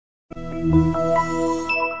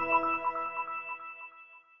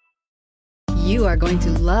You are going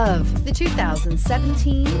to love the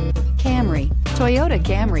 2017 Camry. Toyota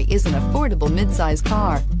Camry is an affordable midsize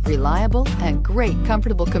car, reliable and great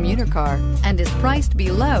comfortable commuter car, and is priced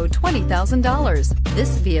below $20,000.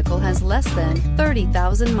 This vehicle has less than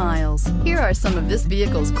 30,000 miles. Here are some of this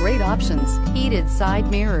vehicle's great options: heated side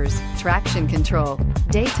mirrors, traction control,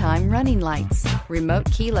 daytime running lights, remote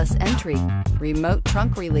keyless entry, remote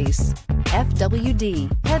trunk release, FWD,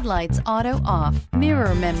 headlights auto off,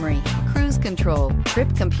 mirror memory, cruise control,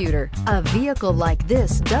 trip computer. A vehicle like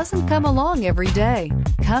this doesn't come along every day.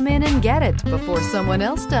 Come in and get it before someone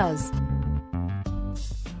else does.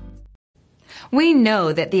 We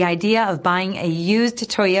know that the idea of buying a used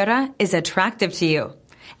Toyota is attractive to you.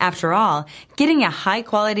 After all, getting a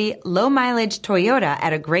high-quality, low-mileage Toyota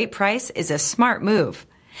at a great price is a smart move.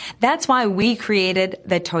 That's why we created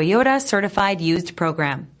the Toyota Certified Used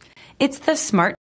Program. It's the smart